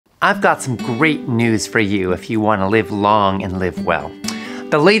I've got some great news for you if you want to live long and live well.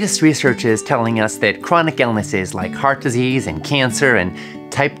 The latest research is telling us that chronic illnesses like heart disease and cancer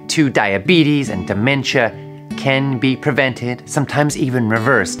and type 2 diabetes and dementia can be prevented, sometimes even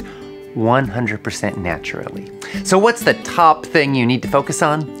reversed, 100% naturally. So what's the top thing you need to focus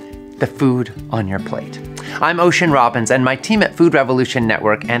on? The food on your plate. I'm Ocean Robbins, and my team at Food Revolution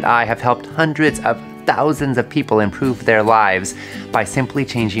Network and I have helped hundreds of thousands of people improve their lives by simply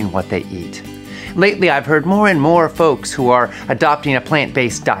changing what they eat. Lately, I've heard more and more folks who are adopting a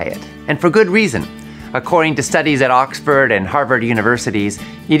plant-based diet, and for good reason. According to studies at Oxford and Harvard universities,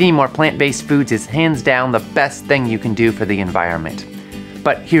 eating more plant-based foods is hands down the best thing you can do for the environment.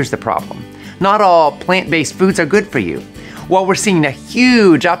 But here's the problem. Not all plant-based foods are good for you. While we're seeing a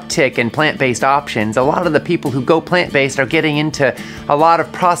huge uptick in plant-based options, a lot of the people who go plant-based are getting into a lot of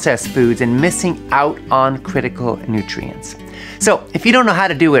processed foods and missing out on critical nutrients. So if you don't know how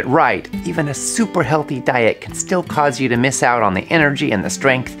to do it right, even a super healthy diet can still cause you to miss out on the energy and the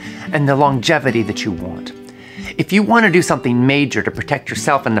strength and the longevity that you want. If you want to do something major to protect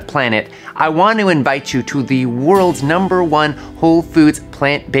yourself and the planet, I want to invite you to the world's #1 Whole Foods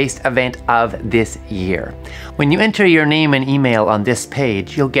plant-based event of this year. When you enter your name and email on this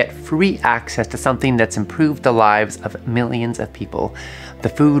page, you'll get free access to something that's improved the lives of millions of people, the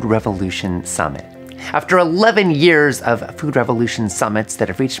Food Revolution Summit. After 11 years of Food Revolution Summits that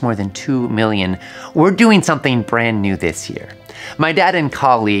have reached more than 2 million, we're doing something brand new this year. My dad and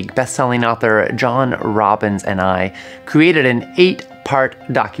colleague, best-selling author John Robbins, and I created an 8-part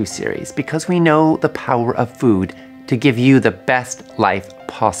docuseries because we know the power of food to give you the best life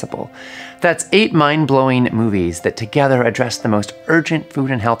possible. That's 8 mind-blowing movies that together address the most urgent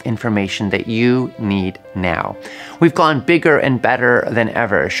food and health information that you need now. We've gone bigger and better than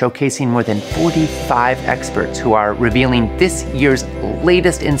ever, showcasing more than 45 experts who are revealing this year's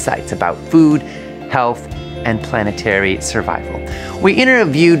latest insights about food, health, and planetary survival. We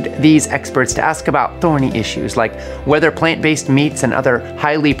interviewed these experts to ask about thorny issues like whether plant-based meats and other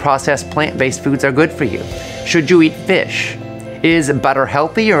highly processed plant-based foods are good for you. Should you eat fish? Is butter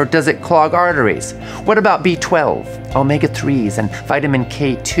healthy or does it clog arteries? What about B12, omega-3s, and vitamin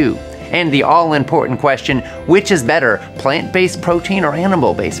K2? And the all-important question, which is better, plant-based protein or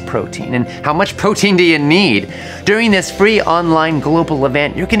animal-based protein? And how much protein do you need? During this free online global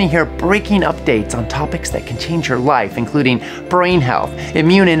event, you're going to hear breaking updates on topics that can change your life, including brain health,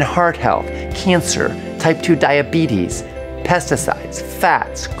 immune and heart health, cancer, type 2 diabetes, pesticides,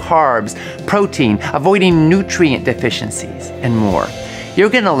 fats, carbs, protein, avoiding nutrient deficiencies, and more. You're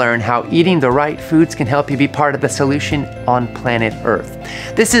going to learn how eating the right foods can help you be part of the solution on planet Earth.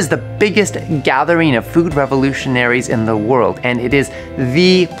 This is the biggest gathering of food revolutionaries in the world, and it is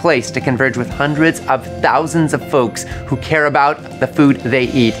the place to converge with hundreds of thousands of folks who care about the food they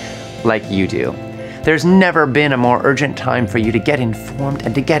eat like you do. There's never been a more urgent time for you to get informed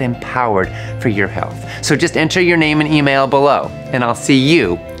and to get empowered for your health. So just enter your name and email below, and I'll see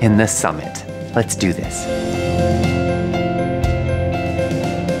you in the summit. Let's do this.